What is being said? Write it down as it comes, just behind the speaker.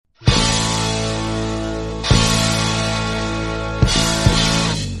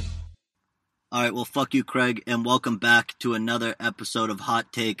All right, well, fuck you, Craig, and welcome back to another episode of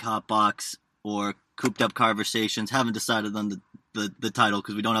Hot Take, Hot Box, or Cooped Up Conversations. Haven't decided on the title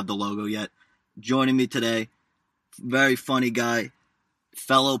because we don't have the logo yet. Joining me today, very funny guy,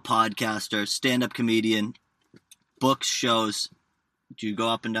 fellow podcaster, stand-up comedian, books, shows. Do you go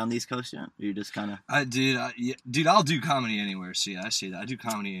up and down the East Coast yet? Or you just kind of... Dude, I'll do comedy anywhere. See, I say that. I do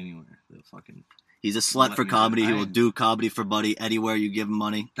comedy anywhere. He's a slut for comedy. He will do comedy for money anywhere you give him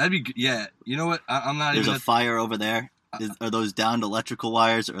money. That'd be good. Yeah. You know what? I'm not There's even... a fire over there. Are those downed electrical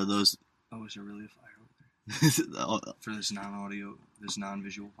wires, or are those... Oh, is there really a fire over there? For this non-audio, this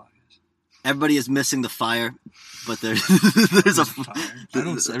non-visual podcast? Everybody is missing the fire, but there's a fire.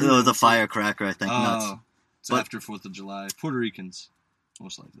 There's a firecracker, I think. Nuts. It's after 4th of July. Puerto Ricans,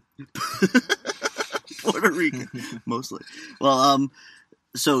 most likely. Puerto Rican, mostly. Well,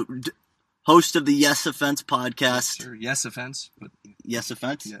 so... host of the Yes Offense podcast. Sure. Yes Offense. But Yes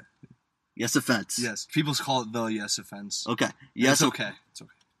Offense? Yeah. Yes Offense. Yes. People call it the Yes Offense. Okay. Yes. It's okay. It's okay.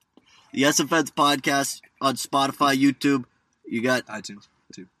 Yes Offense podcast on Spotify, YouTube. You got iTunes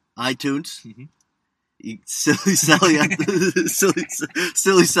too. iTunes. Mm-hmm. Silly Sally on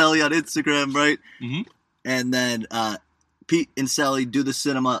Silly Sally on Instagram, right? Mm-hmm. And then Pete and Sally do the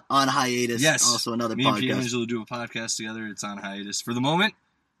cinema on hiatus. Yes. Also another Me podcast. Me and Pete and Angela do a podcast together. It's on hiatus for the moment.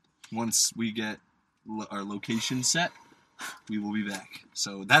 Once we get our location set, we will be back.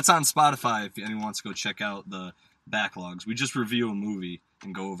 So that's on Spotify if anyone wants to go check out the backlogs. We just review a movie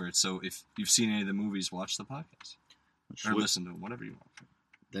and go over it. So if you've seen any of the movies, watch the podcast. Or listen to them, whatever you want.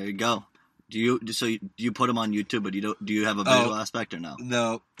 There you go. Do you put them on YouTube, but do you have a visual aspect or no?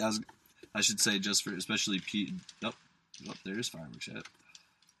 No. I should say just for especially Pete. Oh, there's fireworks yet.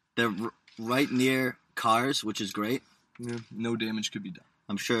 They're right near cars, which is great. Yeah. No damage could be done.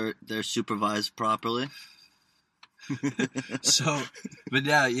 I'm sure they're supervised properly. But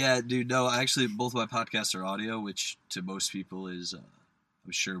yeah, dude, no, actually, both my podcasts are audio, which to most people is,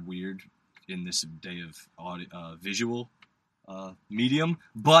 I'm sure, weird in this day of audio, visual medium,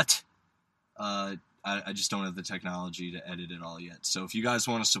 but I just don't have the technology to edit it all yet. So if you guys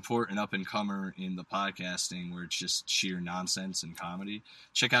want to support an up-and-comer in the podcasting where it's just sheer nonsense and comedy,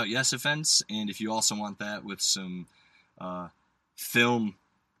 check out Yes Offense, and if you also want that with some film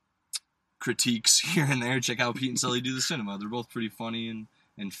critiques here and there, check out Pete and Sully Do the Cinema. They're both pretty funny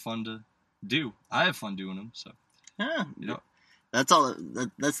and fun to do. I have fun doing them, so yeah, you know. That's all.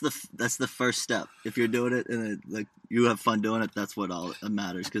 That's the first step. If you're doing it and you have fun doing it, that's what all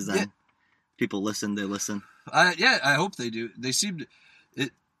matters. Because then people listen. They listen. I hope they do. They seem to,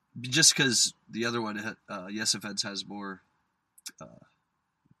 it just because the other one, Yes Offense, has more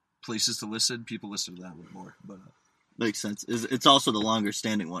places to listen. People listen to that one more, but. Makes sense. It's also the longer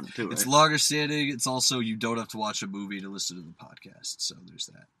standing one too, right? It's longer standing. It's also you don't have to watch a movie to listen to the podcast. So there's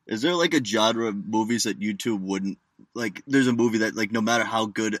that. Is there like a genre of movies that YouTube wouldn't like? There's a movie that like no matter how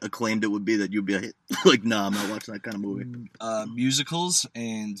good acclaimed it would be, that you'd be like, nah, I'm not watching that kind of movie. Musicals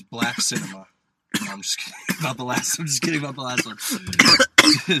and black cinema. No, I'm just kidding about the last. I'm just kidding about the last one.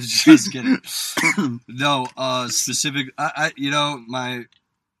 Just kidding. No, specific.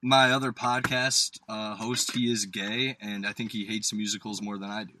 My other podcast host, he is gay, and I think he hates musicals more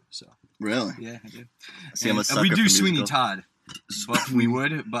than I do. So really, yeah, I do. See, I'm a sucker we do for Sweeney musicals. Todd, but we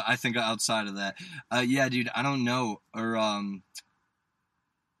would. But I think outside of that, yeah, dude, I don't know, or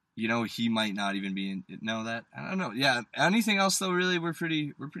he might not even be that. I don't know. Yeah, anything else though? Really, we're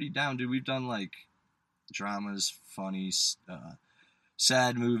pretty down, dude. We've done like dramas, funny,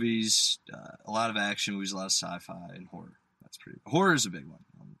 sad movies, a lot of action movies, a lot of sci-fi and horror. Horror is a big one.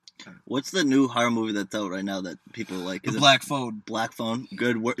 What's the new horror movie that's out right now that people like? The Black Phone. Black Phone.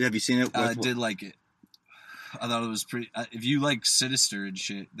 Good. Have you seen it? I did like it. I thought it was pretty. If you like Sinister and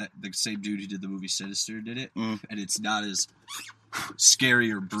shit, that the same dude who did the movie Sinister did it, and it's not as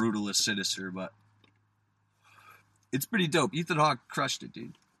scary or brutal as Sinister, but it's pretty dope. Ethan Hawke crushed it,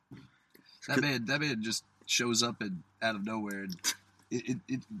 dude. That man just shows up and out of nowhere, and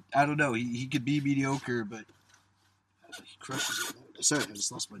it I don't know. He could be mediocre, but he crushes it. Sorry, I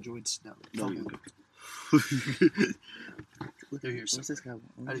just lost my joints. No, you're good. They're here. What's this guy?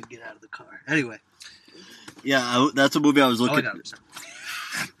 I didn't get out of the car. Anyway. Yeah, that's a movie I was looking.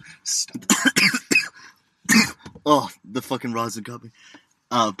 Oh, the fucking rosin got me.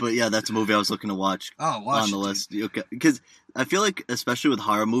 But yeah, that's a movie I was looking to watch. Watch on the list. Okay, because I feel like, especially with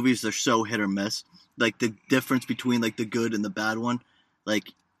horror movies, they're so hit or miss. Like the difference between like the good and the bad one,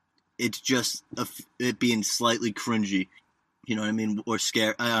 like it's just it being slightly cringy. You know what I mean? Or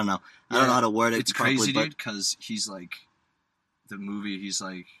scary. I don't know. I don't know how to word it. It's properly, crazy, dude, because he's like, the movie, he's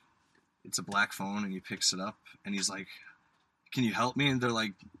like, it's a black phone, and he picks it up, and he's like, can you help me? And they're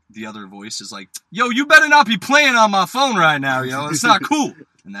like, the other voice is like, yo, you better not be playing on my phone right now, yo. It's not cool.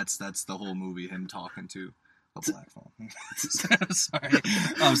 And that's the whole movie, him talking to a black phone.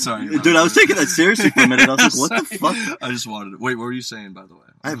 I'm sorry. Dude, I was taking that seriously for a minute. I was like, what the fuck? I just wanted to... Wait, what were you saying, by the way?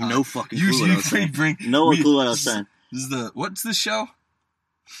 I have no fucking clue what I was saying. No clue what I was saying. This is what's this show?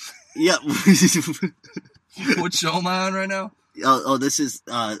 Yeah. What show am I on right now? This is,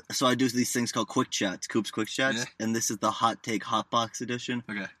 so I do these things called Quick Chats, Coop's Quick Chats, Yeah. and this is the Hot Take Hotbox edition.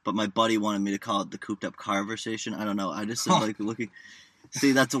 Okay. But my buddy wanted me to call it the Cooped Up Conversation. I don't know. I just like looking.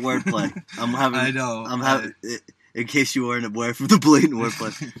 See, that's a wordplay. I know. I'm having. In case you weren't aware from the blatant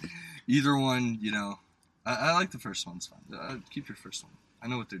wordplay. Either one, I like the first one. It's fine. Keep your first one. I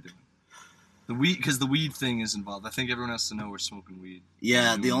know what they're doing. The weed, because the weed thing is involved. I think everyone has to know we're smoking weed.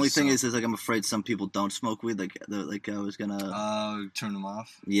 Yeah, the only thing is like I'm afraid some people don't smoke weed. Like I was gonna. Turn them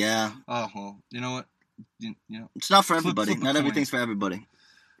off. Yeah. Oh well, you know what? It's not for everybody. Flip not everything's for everybody.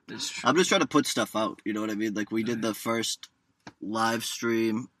 It's true. I'm just trying to put stuff out. You know what I mean? Like we did the first live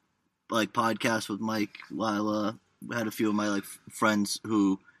stream, like podcast with Mike, Lila. We had a few of my like friends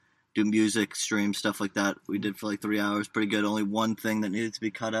who do music, stream, stuff like that. We did for like 3 hours. Pretty good. Only one thing that needed to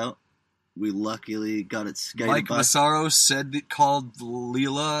be cut out. We luckily got it skated Mike by. Massaro called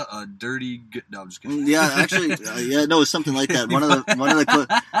Leela a dirty. No, I'm just kidding. Yeah, actually, no, it was something like that. One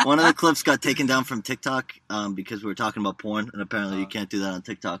of the clips got taken down from TikTok because we were talking about porn, and apparently you can't do that on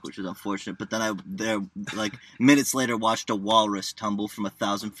TikTok, which is unfortunate. But then like minutes later, watched a walrus tumble from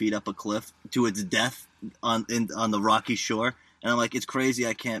 1,000 feet up a cliff to its death on the rocky shore, and I'm like, it's crazy.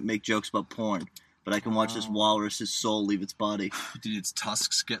 I can't make jokes about porn. But I can watch this walrus's soul leave its body. Did its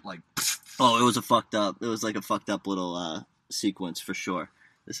tusks get like... Oh, it was like a fucked up little sequence for sure.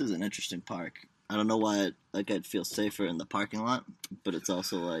 This is an interesting park. I don't know why I'd feel safer in the parking lot, but it's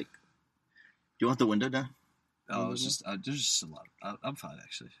also like... Do you want the window down? Oh, there's just a lot. I'm fine,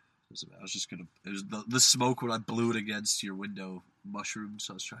 actually. I was just gonna... It was the smoke when I blew it against your window mushroomed,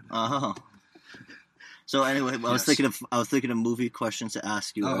 so I was trying to... Oh. So anyway, I was thinking of movie questions to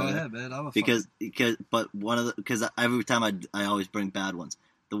ask you. Oh yeah, man, I'm a because every time I always bring bad ones.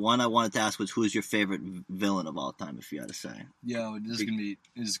 The one I wanted to ask was, who's your favorite villain of all time, if you had to say? Yeah, this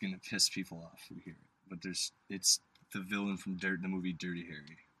is gonna piss people off who hear it, but it's the villain from the movie Dirty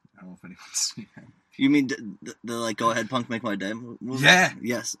Harry. I don't know if anyone's seen it. You mean the like Go Ahead Punk Make My Day movie? Yeah.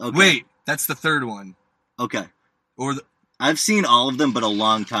 Yes. Okay. Wait, that's the third one. Okay. Or I've seen all of them, but a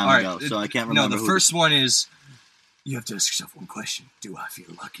long time ago, so I can't remember. No, the first one is, you have to ask yourself one question. Do I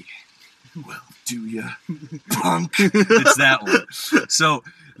feel lucky? Well, do you, punk? It's that one. So,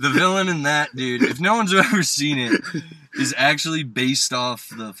 the villain in that, dude, if no one's ever seen it, is actually based off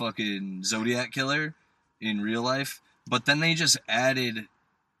the fucking Zodiac Killer in real life, but then they just added,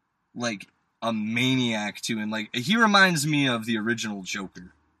 like, a maniac to him. Like, he reminds me of the original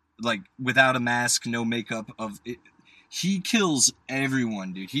Joker. Like, without a mask, no makeup, he kills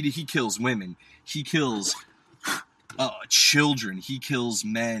everyone, dude. He kills women. He kills children. He kills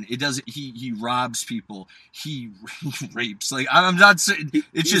men. He robs people. He rapes. Like, I'm not saying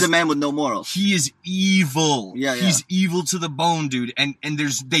he's a man with no morals. He is evil. Yeah. He's evil to the bone, dude. And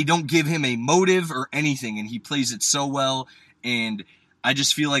they don't give him a motive or anything, and he plays it so well. And I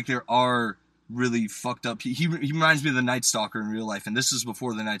just feel like there are really fucked up. He reminds me of the Night Stalker in real life, and this is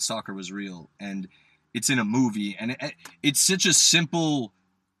before the Night Stalker was real. And it's in a movie, and it's such a simple,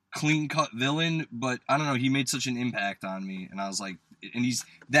 clean-cut villain, but I don't know, he made such an impact on me, and I was like, and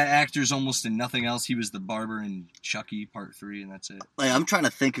that actor's almost in nothing else. He was the barber in Chucky Part 3, and that's it. Like, I'm trying to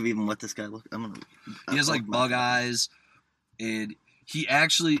think of even what this guy looks... He has, like, bug eyes, and he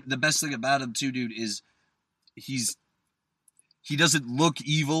actually, the best thing about him, too, dude, is he doesn't look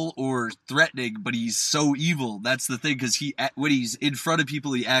evil or threatening, but he's so evil. That's the thing, because when he's in front of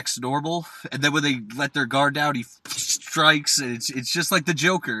people, he acts normal, and then when they let their guard down, he strikes, and it's just like the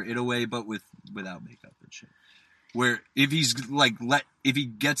Joker, in a way, but without makeup and shit. Where if if he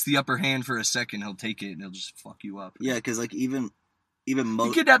gets the upper hand for a second, he'll take it, and he'll just fuck you up. Yeah, because, like, even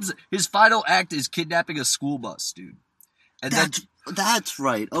his final act is kidnapping a school bus, dude. And that's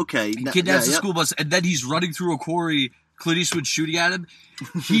right, okay. He kidnaps a school bus, and then he's running through a quarry, Clint Eastwood shooting at him.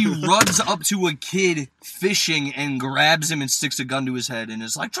 He runs up to a kid fishing and grabs him and sticks a gun to his head and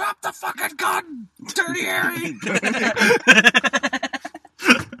is like, "Drop the fucking gun, Dirty Harry!"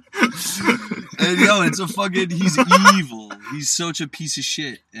 And it's a fucking, he's evil. He's such a piece of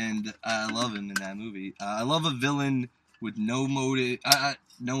shit, and I love him in that movie. I love a villain with no motive,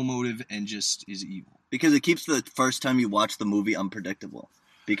 and just is evil. Because it keeps the first time you watch the movie unpredictable.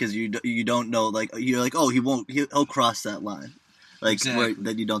 Because you don't know, like, you're like, oh, he'll cross that line, like, exactly.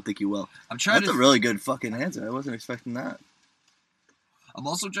 that you don't think he will. That's a really good fucking answer. I wasn't expecting that. I'm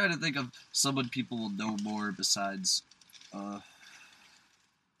also trying to think of someone people will know more besides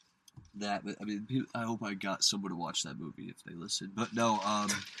that. But I mean, I hope I got someone to watch that movie if they listen. But no, I'm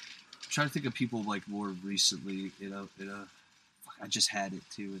trying to think of people like more recently. I just had it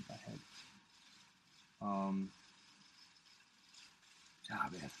too in my head.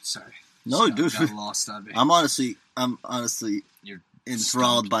 Man, sorry. No, Just dude. got lost on me. I'm honestly You're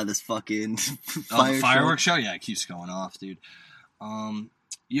enthralled by this fucking fireworks show. Yeah, it keeps going off, dude.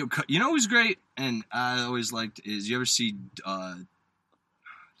 You know who's great, and I always liked is you ever see?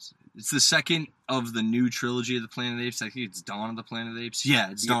 It's the second of the new trilogy of the Planet of the Apes. I think it's Dawn of the Planet of the Apes. Yeah,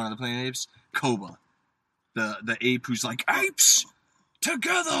 it's Dawn of the Planet of the Apes. Koba, the ape who's like apes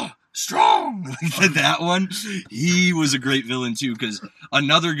together. Strong! That one, he was a great villain too, because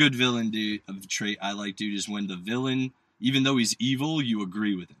another good villain, dude, of trait I like, dude, is when the villain, even though he's evil, you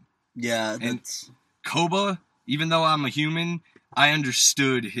agree with him. Yeah, and Koba, even though I'm a human, I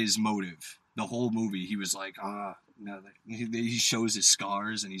understood his motive. The whole movie, he was like, he shows his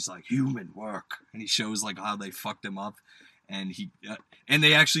scars, and he's like, human work, and he shows like how they fucked him up, and and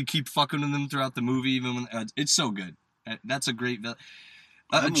they actually keep fucking with him throughout the movie, even when it's so good. That's a great villain.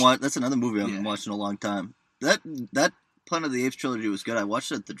 That's another movie I've been watching a long time. That Planet of the Apes trilogy was good. I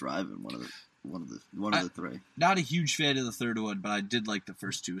watched it at the drive-in, one of the three. Not a huge fan of the third one, but I did like the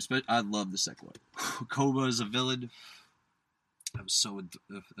first two. I love the second one. Koba is a villain. I was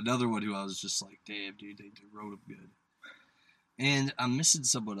another one who I was just like, damn, dude, they wrote him good. And I'm missing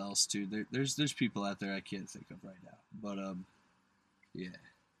someone else too. There's people out there I can't think of right now, but yeah.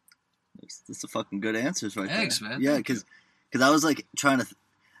 That's a fucking good answers right Thanks, there. Man. Yeah, because I was like trying to.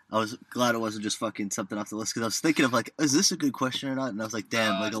 I was glad it wasn't just fucking something off the list, because I was thinking of like, is this a good question or not? And I was like,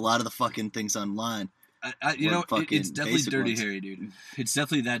 damn, like a lot of the fucking things online. It's definitely Dirty ones. Harry, dude. It's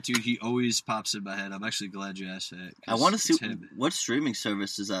definitely that dude. He always pops in my head. I'm actually glad you asked that. I want to see what streaming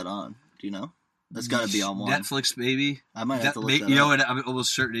service is that on. Do you know? That's got to be on one. Netflix, baby. I might have to look that You know up. what? I'm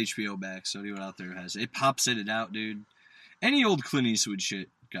almost certain HBO Max. So anyone out there has it. It pops in and out, dude. Any old Clint Eastwood shit,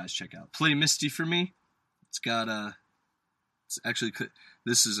 guys, check out. Play Misty for me. It's got It's actually,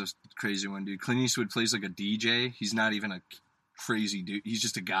 this is a crazy one, dude. Clint Eastwood plays like a DJ. He's not even a crazy dude. He's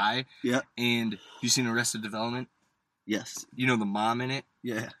just a guy. Yeah. And you seen Arrested Development? Yes. You know the mom in it?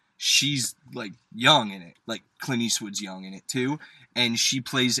 Yeah. She's like young in it. Like Clint Eastwood's young in it too. And she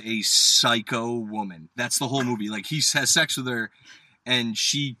plays a psycho woman. That's the whole movie. Like he has sex with her and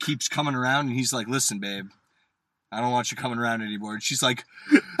she keeps coming around and he's like, listen, babe, I don't want you coming around anymore. And she's like,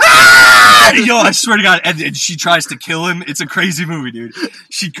 ah! Yo, I swear to God. And she tries to kill him. It's a crazy movie, dude.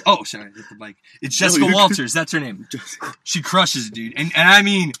 Sorry, I hit the mic. It's Jessica Walters. That's her name. She crushes it, dude. And I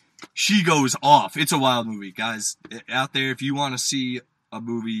mean, she goes off. It's a wild movie. Guys, out there, if you want to see a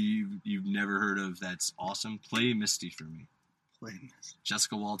movie you've never heard of that's awesome, play Misty for me. Play Misty.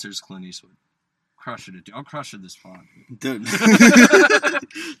 Jessica Walters, Clint Eastwood. Crushing it, dude. I'm crushing this pond, dude.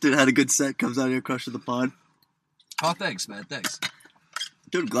 Dude, had a good set. Comes out here crushing the pond. Oh, thanks, man. Thanks.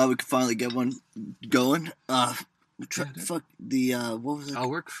 Dude, glad we could finally get one going. Fuck the, what was it? Oh,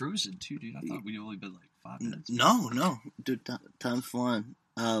 we're cruising too, dude. I thought we'd only been like 5 minutes. No. Dude, time's flying.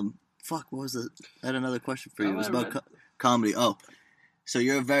 Fuck, what was it? I had another question for you. It was about comedy. Oh, so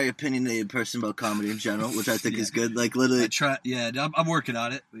you're a very opinionated person about comedy in general, which I think is good. Like, literally. I'm working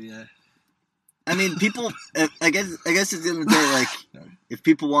on it, but yeah. I mean, people, I guess at the end of the day, like, if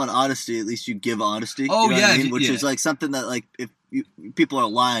people want honesty, at least you give honesty. Oh, you know yeah. what I mean? Which is, like, something that, like, if people are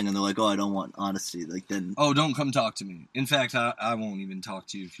lying and they're like, oh, I don't want honesty, like, then... Oh, don't come talk to me. In fact, I won't even talk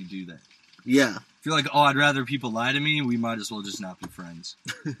to you if you do that. Yeah. If you're like, oh, I'd rather people lie to me, we might as well just not be friends.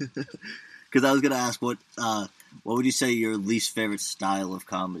 Because I was going to ask, what would you say your least favorite style of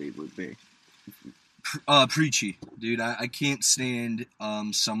comedy would be? Preachy. Dude, I can't stand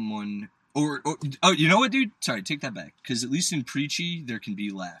someone... Or, you know what, dude? Sorry, take that back. Because at least in preachy, there can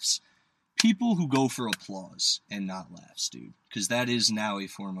be laughs. People who go for applause and not laughs, dude. Because that is now a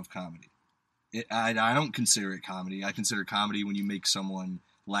form of comedy. I don't consider it comedy. I consider comedy when you make someone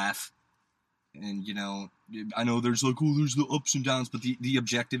laugh. And, you know, I know there's like, oh, there's the ups and downs, but the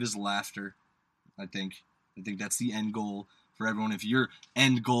objective is laughter, I think. I think that's the end goal for everyone. If your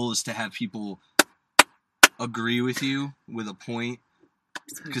end goal is to have people agree with you with a point,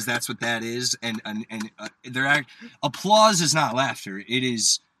 because that's what that is, and applause is not laughter. It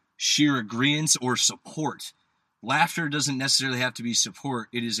is sheer agreeance or support. Laughter doesn't necessarily have to be support.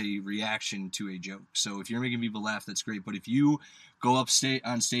 It is a reaction to a joke. So if you're making people laugh, that's great. But if you go up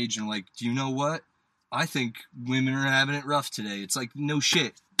on stage and like, do you know what? I think women are having it rough today. It's like, no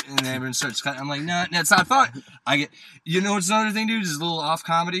shit. And everyone starts cutting. I'm like, nah, that's not fun. You know what's another thing, dude? Is a little off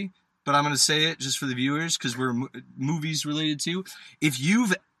comedy. but I'm going to say it just for the viewers because we're movies related too. If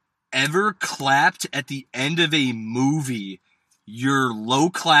you've ever clapped at the end of a movie, you're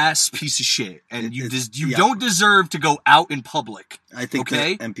low-class piece of shit, and you don't deserve to go out in public. I think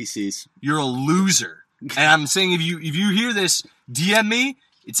okay? NPCs. You're a loser. And I'm saying if you hear this, DM me.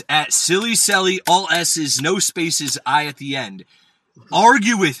 It's at Silly Selly, all S's, no spaces, I at the end.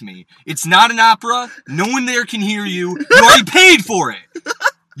 Argue with me. It's not an opera. No one there can hear you. You already paid for it.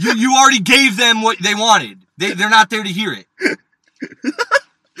 You already gave them what they wanted. They're not there to hear it.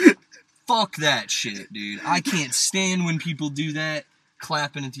 Fuck that shit, dude. I can't stand when people do that,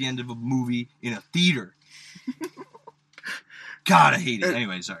 clapping at the end of a movie in a theater. God, I hate it.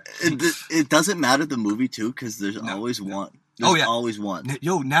 Anyway, sorry. It doesn't matter the movie, too, because there's always one. There's always one.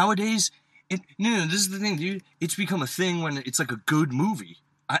 Yo, nowadays, no, this is the thing, dude. It's become a thing when it's like a good movie.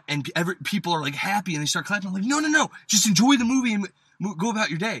 And people are like happy and they start clapping. I'm like, no. Just enjoy the movie and go about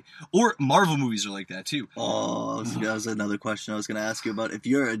your day. Or Marvel movies are like that, too. Oh, that was another question I was going to ask you about.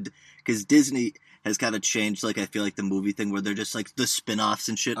 Because Disney has kind of changed, like, I feel like the movie thing where they're just, like, the spin-offs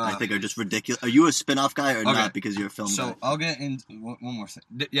and shit, I think are just ridiculous. Are you a spin-off guy or not because you're a film guy? So, I'll get into one more thing.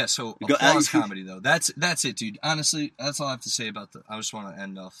 Yeah, so, applause comedy, though. That's it, dude. Honestly, that's all I have to say about I just want to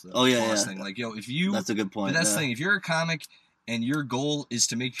end off the applause thing. Like, yo, if you... That's a good point. But that's the thing. If you're a comic and your goal is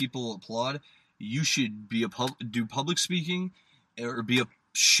to make people applaud, you should be do public speaking or be a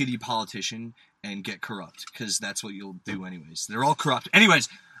shitty politician and get corrupt, because that's what you'll do anyways. They're all corrupt. Anyways...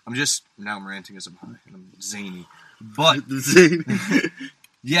 Now I'm ranting as I'm high and I'm zany. But,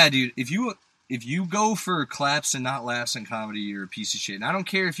 yeah, dude, if you go for claps and not laughs in comedy, you're a piece of shit. And I don't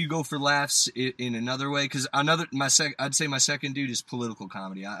care if you go for laughs in another way, because I'd say my second, dude, is political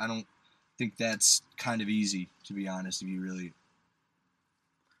comedy. I don't think that's kind of easy, to be honest, if you really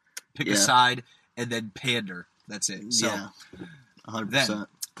pick a side and then pander. That's it. So, yeah, 100%.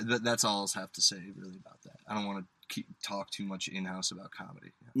 That's all I'll have to say, really, about that. I don't want to talk too much in-house about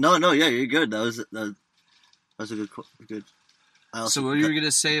comedy. No, yeah, you're good. That was a good. So what were you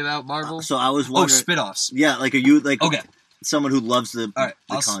gonna say about Marvel? So I was wondering. Spin-offs. Yeah, like, are you like okay? Someone who loves the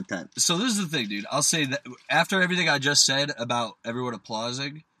content. So this is the thing, dude. I'll say that after everything I just said about everyone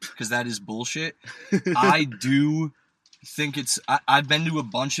applauding, because that is bullshit, I do think I've been to a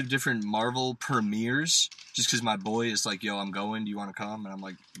bunch of different Marvel premieres just because my boy is like, yo, I'm going, do you want to come? And I'm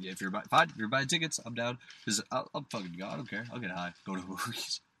like, yeah, if you're buying tickets, I'm down, because I'll fucking go, I don't care, I'll get high, go to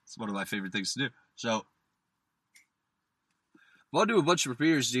movies. It's one of my favorite things to do. So I'll do a bunch of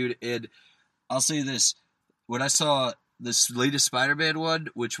premieres, dude, and I'll say this, when I saw this latest Spider-Man one,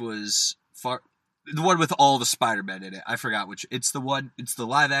 which was the one with all the Spider-Man in it, I forgot which, it's the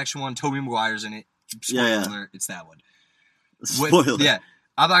live action one, Tobey Maguire's in it, spoiler alert, it's that one. Spoiler. Yeah,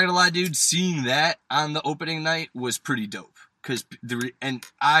 I'm not gonna lie, dude. Seeing that on the opening night was pretty dope. And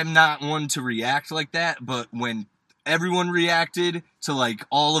I'm not one to react like that, but when everyone reacted to like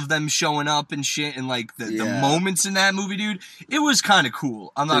all of them showing up and shit, and like the moments in that movie, dude, it was kind of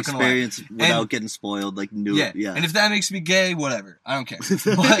cool. I'm not gonna lie. Experience without getting spoiled, like new. Yeah. And if that makes me gay, whatever, I don't care.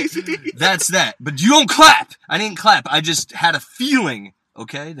 But that's that. But you don't clap. I didn't clap. I just had a feeling.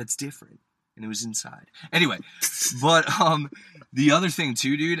 Okay, that's different. And it was inside. Anyway, but the other thing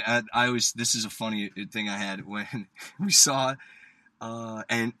too, dude, this is a funny thing I had when we saw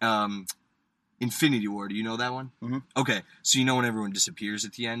Infinity War. Do you know that one? Mm-hmm. Okay, so you know when everyone disappears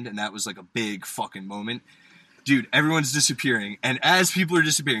at the end, and that was like a big fucking moment, dude. Everyone's disappearing, and as people are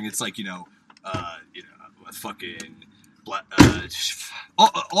disappearing, it's like fucking.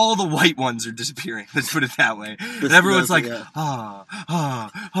 All the white ones are disappearing. Let's put it that way. And everyone's like, oh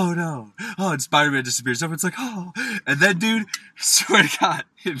no, and Spider-Man disappears. Everyone's like, oh, and then, dude, swear to God,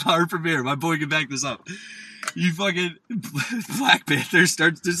 in our premiere, my boy can back this up. You fucking Black Panther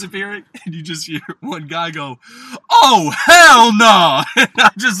starts disappearing, and you just hear one guy go, "Oh hell no!" And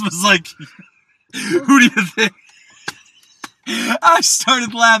I just was like, "Who do you think?" I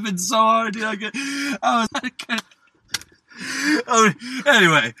started laughing so hard, dude. I was like. Oh,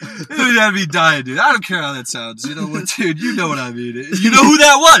 anyway, it had me dying, dude. I don't care how that sounds. You know what, dude? You know what I mean. You know who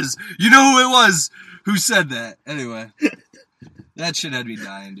that was. You know who it was who said that. Anyway, that shit had me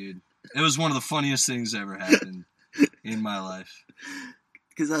dying, dude. It was one of the funniest things that ever happened in my life.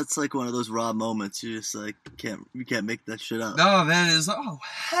 Because that's like one of those raw moments. You just like you can't make that shit up. No, man, it's like, oh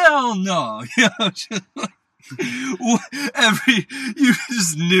hell no. You know, just like, you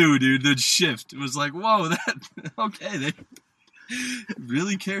just knew, dude, the shift. It was like, whoa, okay, they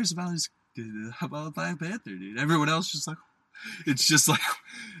really cares about Black Panther, dude. Everyone else just like, it's just like,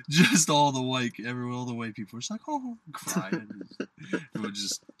 just all the white people are just like, oh, crying. It was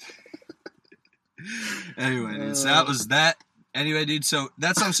just, anyway, dude, so that was that. Anyway, dude, so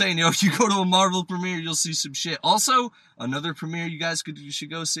that's what I'm saying. If you go to a Marvel premiere, you'll see some shit. Also, another premiere you should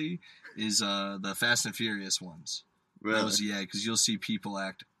go see is the Fast and Furious ones. Really? Because you'll see people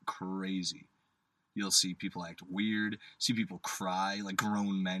act crazy. You'll see people act weird. See people cry, like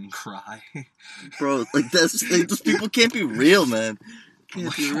grown men cry. Bro, those people can't be real, man.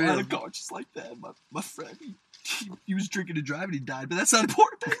 Can't be I real. had a car just like that. My friend, he was drinking and driving. He died, but that's not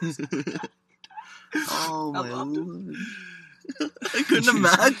important. Oh my loved lord! I couldn't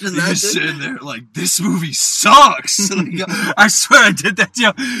imagine that. Just sitting there like, this movie sucks. I swear I did that.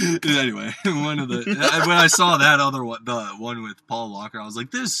 Anyway, when I saw that other one, the one with Paul Walker, I was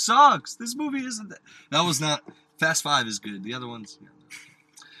like, this sucks. This movie isn't that. That was not. Fast 5 is good. The other ones,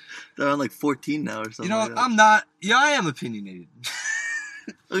 they're on like 14 now or something. Like that. I'm not. Yeah, I am opinionated.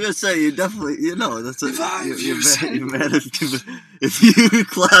 I was gonna say you definitely, that's you're mad if you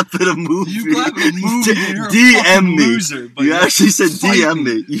clap at a movie. You clap at a movie, you're a DM me. Loser, but you actually said DM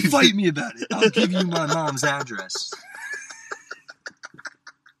me. You fight me about it. I'll give you my mom's address.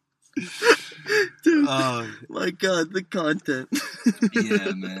 Dude, my God, the content.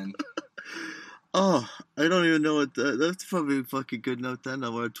 Yeah, man. Oh, I don't even know what that's probably a fucking good note then.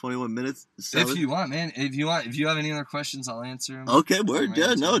 We're at 21 minutes. If you want, man. If you have any other questions, I'll answer them. Okay, word.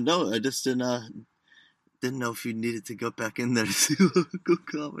 Yeah, no. I just didn't know if you needed to go back in there to do local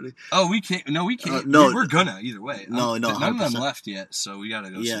comedy. Oh, we can't. No, we can't. No, we're gonna either way. No, none 100%. of them left yet, so we gotta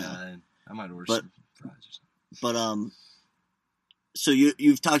go see that. I might order some fries or something. But so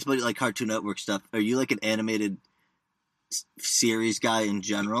you've talked about like Cartoon Network stuff. Are you like an animated series guy in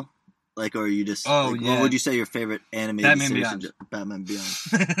general? Like, or are you just? Oh, like, yeah. What would you say your favorite animated Batman series? Beyond. Batman Beyond.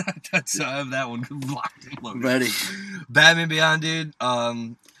 I have that one locked and loaded. Ready. Batman Beyond, dude.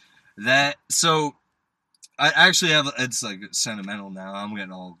 So I actually have. It's like sentimental now. I'm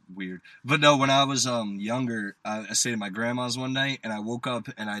getting all weird. But no, when I was younger, I stayed at my grandma's one night, and I woke up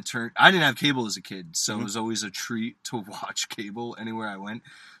and I didn't have cable as a kid, so it was always a treat to watch cable anywhere I went.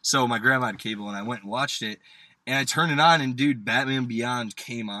 So my grandma had cable, and I went and watched it. And I turned it on, and dude, Batman Beyond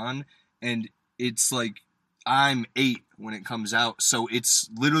came on. And it's like, I'm 8 when it comes out. So it's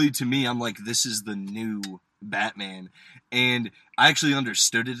literally, to me, I'm like, this is the new Batman. And I actually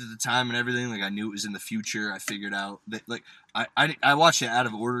understood it at the time and everything. Like, I knew it was in the future. I figured out that, like, I watched it out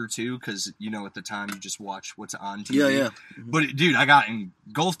of order, too. Because, at the time, you just watch what's on TV. Yeah. Mm-hmm. But, dude, I got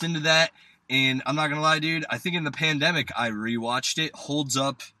engulfed into that. And I'm not going to lie, dude. I think in the pandemic, I rewatched it. Holds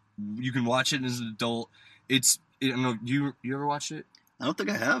up. You can watch it as an adult. I don't know, you ever watched it? I don't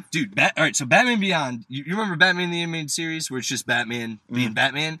think I have. Dude, all right, so Batman Beyond, you remember Batman the Animated Series, where it's just Batman being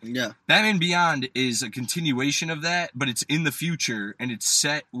Batman? Yeah. Batman Beyond is a continuation of that, but it's in the future, and it's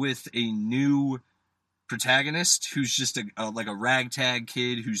set with a new protagonist who's just like a ragtag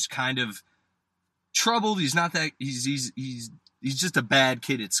kid who's kind of troubled. He's not that, he's just a bad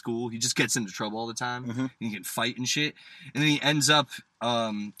kid at school. He just gets into trouble all the time. Mm-hmm. And he can fight and shit. And then he ends up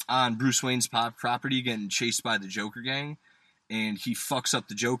on Bruce Wayne's property getting chased by the Joker gang. And he fucks up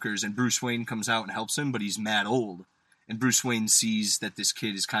the Jokers, and Bruce Wayne comes out and helps him, but he's mad old. And Bruce Wayne sees that this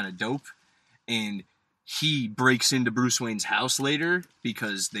kid is kind of dope, and he breaks into Bruce Wayne's house later,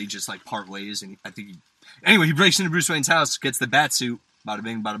 because they just, like, part ways, and anyway, he breaks into Bruce Wayne's house, gets the bat suit, bada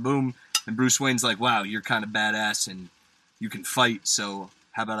bing, bada boom, and Bruce Wayne's like, wow, you're kind of badass, and you can fight, so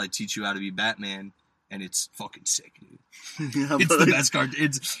how about I teach you how to be Batman? And it's fucking sick, dude. It's the best card.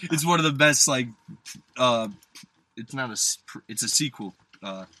 It's one of the best, like, it's a sequel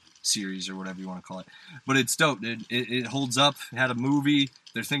series or whatever you want to call it, but it's dope, dude. It holds up. It had a movie.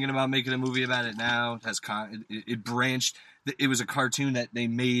 They're thinking about making a movie about it now. It has it branched. It was a cartoon that they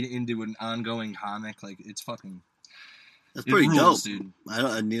made into an ongoing comic. Like, it's fucking. That's pretty rules, dope, dude.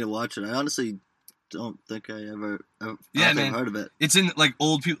 I need to watch it. I honestly don't think I ever heard of it. It's in, like,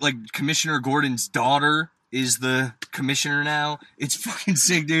 old people, like Commissioner Gordon's daughter is the commissioner now. It's fucking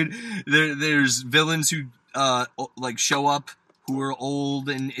sick, dude. There's villains who like show up who are old,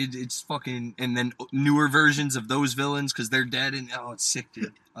 and it's fucking, and then newer versions of those villains because they're dead, and it's sick,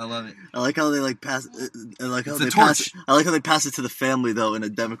 dude. I love it. I like how they like pass. I like how It's they the pass. torch. I like how they pass it to the family though in a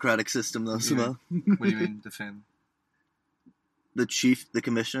democratic system though. Somehow. What do you mean, the family? The chief, the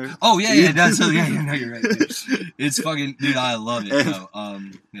commissioner. Oh yeah, that's no, you're right, dude. It's fucking, dude. I love it.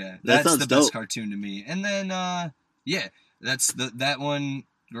 Yeah, that's the best cartoon to me. And then, that's that one.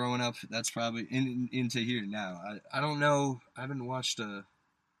 Growing up, that's probably into here now. I don't know. I haven't watched a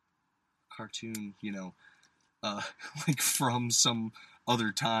cartoon, like from some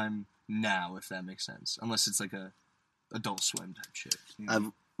other time now, if that makes sense. Unless it's like a Adult Swim type shit.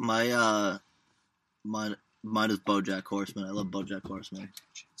 Mine is BoJack Horseman. I love BoJack Horseman.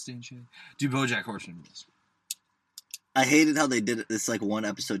 Dude, BoJack Horseman is I hated how they did it. It's like one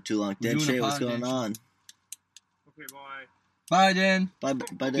episode too long. We're Dan doing a Shay, what's pod, going Dan Shay. on? Okay, bye. Bye, Dan. Bye, Dan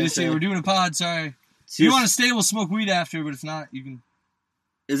Good to see you. Shay. We're doing a pod. Sorry. If See you you- want to stay, we'll smoke weed after. But if not, you can.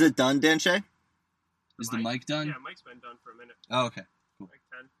 Is it done, Dan Shay? Is the mic done? Yeah, Mike's been done for a minute. Oh, okay. Like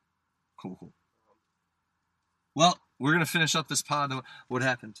 10. Cool. Well, we're gonna finish up this pod. What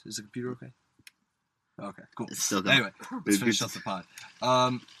happened? Is the computer okay? Okay, cool. It's still going. Anyway, let's finish up the pod.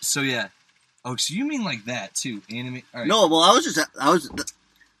 So yeah. Oh, so you mean like that too? Anime? All right. No, well, I was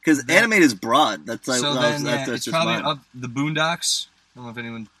because animate is broad. That's like So that's it's just probably mine. up the Boondocks. I don't know if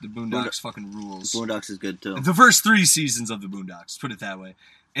anyone. The Boondocks fucking rules. Boondocks is good too. The first 3 seasons of the Boondocks. Put it that way.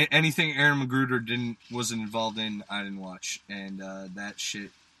 Anything Aaron Magruder wasn't involved in, I didn't watch, and that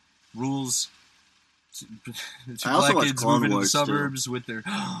shit rules. Two I also black watched kids Clone moving to the Wars, too. suburbs with their.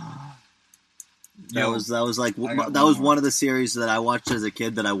 That was like I got that was one more. one of the series that I watched as a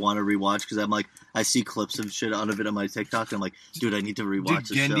kid that I want to rewatch because I'm like I see clips of shit out of it on my TikTok and I'm like, dude, I need to rewatch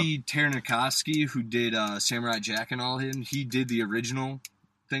Dude, this show. Gendy Tartakovsky, who did Samurai Jack and all him, he did the original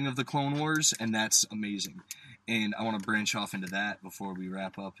thing of the Clone Wars, and that's amazing. And I want to branch off into that before we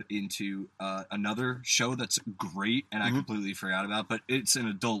wrap up into another show that's great and I Mhm. completely forgot about, but it's an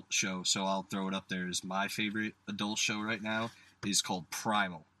adult show, so I'll throw it up there as my favorite adult show right now. Is called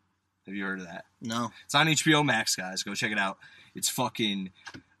Primal. Have you heard of that? No, It's on HBO Max, guys. Go check it out. It's fucking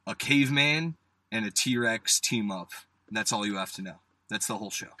a caveman and a T-Rex team up. That's all you have to know. That's the whole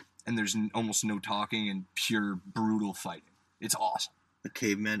show. And there's almost no talking and pure brutal fighting. It's awesome. a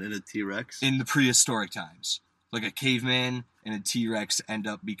caveman and a T-Rex. In the prehistoric times, like a caveman and a T-Rex end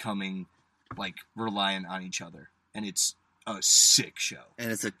up becoming like reliant on each other. And it's a sick show.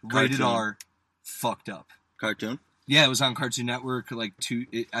 And it's a Rated cartoon. R, fucked up. Cartoon. Yeah, it was on Cartoon Network I think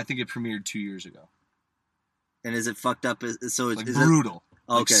it premiered 2 years ago. And is it fucked up? So it's Like is brutal.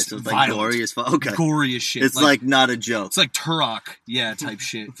 it okay? So it's like violent. gory as fuck. Okay, Gory as shit. it's like not a joke. It's like Turok, yeah, type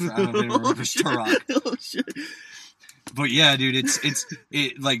shit. I don't know if anyone remembers Turok. Oh shit! But yeah, dude,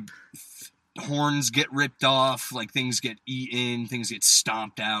 it like horns get ripped off, like things get eaten, things get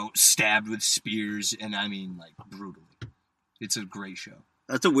stomped out, stabbed with spears, and I mean like brutally. It's a great show.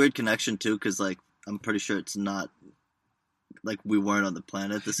 That's a weird connection too, because like I'm pretty sure it's not like we weren't on the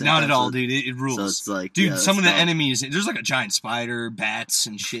planet at the same Not time. at all, so, dude. It rules. So it's like, Dude, yeah, some of it's the not- enemies, there's like a giant spider, bats,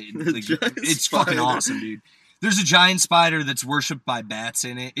 and shit. Like, Giant it's spider. fucking awesome, dude. There's a giant spider that's worshipped by bats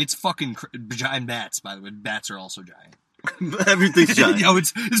in it. It's fucking giant bats, by the way. Bats are also giant. Everything's giant. Yo,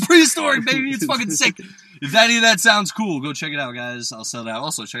 it's prehistoric, baby. It's fucking sick. If any of that sounds cool, go check it out, guys. I'll sell it out.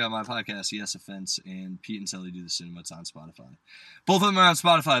 Also, check out my podcast, Yes Offense, and Pete and Sally Do the Cinema. It's on Spotify. Both of them are on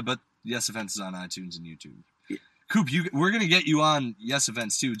Spotify, but Yes Offense is on iTunes and YouTube. Yeah. Coop, we're going to get you on Yes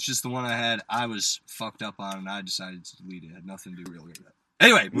Offense, too. It's just the one I was fucked up on, and I decided to delete it. It had nothing to do really with it.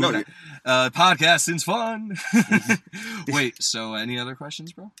 Anyway, moving on. Podcasting's fun. Wait, so any other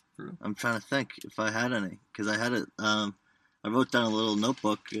questions, bro? For real? I'm trying to think if I had any because I had it. I wrote down a little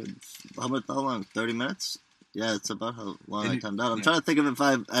notebook. How long? 30 minutes? Yeah, it's about how long I timed out. I'm yeah. trying to think of if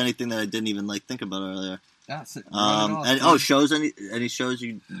I have anything that I didn't even like think about earlier. That's it. Run it off, And, dude. shows. Any shows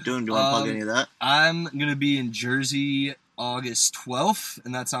you doing? Do you want to plug any of that? I'm going to be in Jersey August 12th,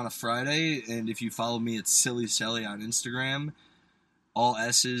 and that's on a Friday. And if you follow me, it's Silly Sally on Instagram. All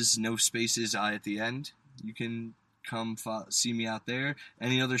S's, no spaces, I at the end. You can come see me out there.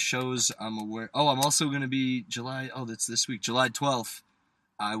 Any other shows I'm aware... Oh, I'm also going to be that's this week. July 12th,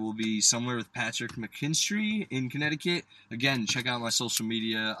 I will be somewhere with Patrick McKinstry in Connecticut. Again, check out my social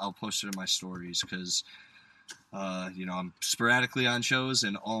media. I'll post it in my stories because... I'm sporadically on shows,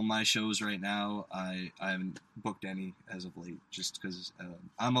 and all my shows right now, I haven't booked any as of late, just because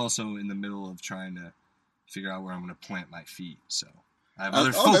I'm also in the middle of trying to figure out where I'm going to plant my feet. So I have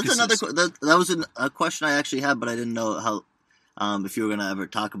other focuses. That's another. That was a question I actually had, but I didn't know how if you were gonna ever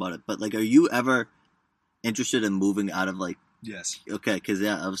talk about it. But like, are you ever interested in moving out of like? Yes, Okay, because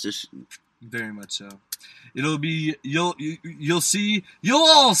I was just very much so. It'll be you'll see, you'll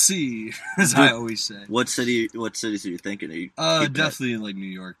all see, as I always say. What cities are you thinking? Are you keep Definitely like New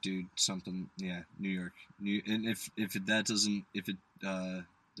York, dude. Something, yeah, New York. And if that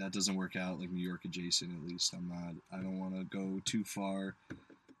doesn't work out, like New York adjacent, at least I don't want to go too far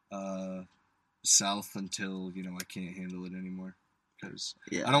south until I can't handle it anymore. Because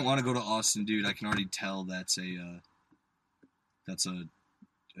Yeah. I don't want to go to Austin, dude. I can already tell that's an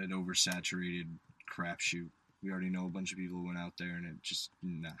oversaturated crapshoot. We already know a bunch of people who went out there, and it just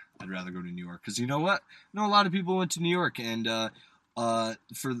I'd rather go to New York because you know what? I know a lot of people went to New York, and a lot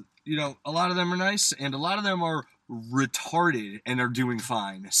of them are nice, and a lot of them are retarded and are doing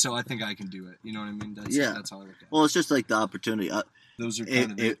fine. So I think I can do it. You know what I mean? That's how I look at it. Well, it's just like the opportunity. Those are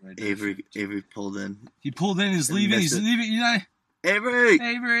kind of it right there. Avery pulled in. He pulled in. He's leaving. He's leaving. You know, Avery!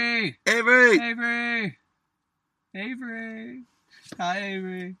 Hi,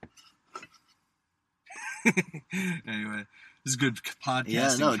 Avery. Anyway, this is good podcasting.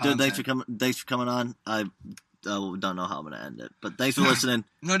 Yeah, no, content. dude, thanks for coming on. I don't know how I'm gonna end it, but thanks for listening.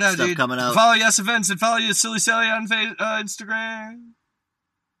 No doubt, Stuff dude. coming out. Follow Yes Events and follow you Silly Sally on Instagram.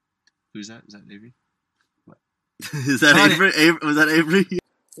 Who's that? Is that Avery? What? Is that Avery? Was that Avery?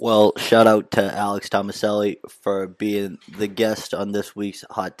 Well, shout out to Alex Tomaselli for being the guest on this week's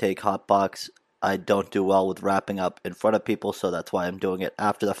Hot Take Hot Box. I don't do well with wrapping up in front of people, so that's why I'm doing it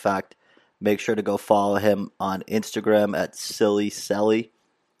after the fact. Make sure to go follow him on Instagram at Silly Sally,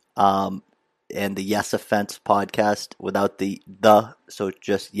 and the Yes Offense podcast without the, so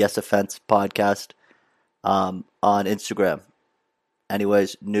just Yes Offense podcast on Instagram.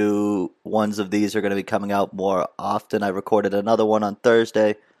 Anyways, new ones of these are going to be coming out more often. I recorded another one on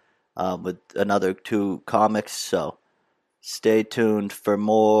Thursday with another 2 comics, so stay tuned for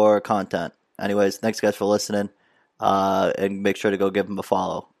more content. Anyways, thanks guys for listening, and make sure to go give them a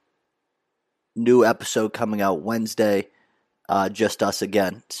follow. New episode coming out Wednesday, just us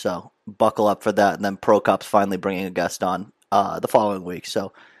again, so buckle up for that, and then Pro Cop's finally bringing a guest on the following week,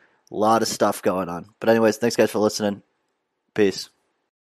 so a lot of stuff going on. But anyways, thanks guys for listening. Peace.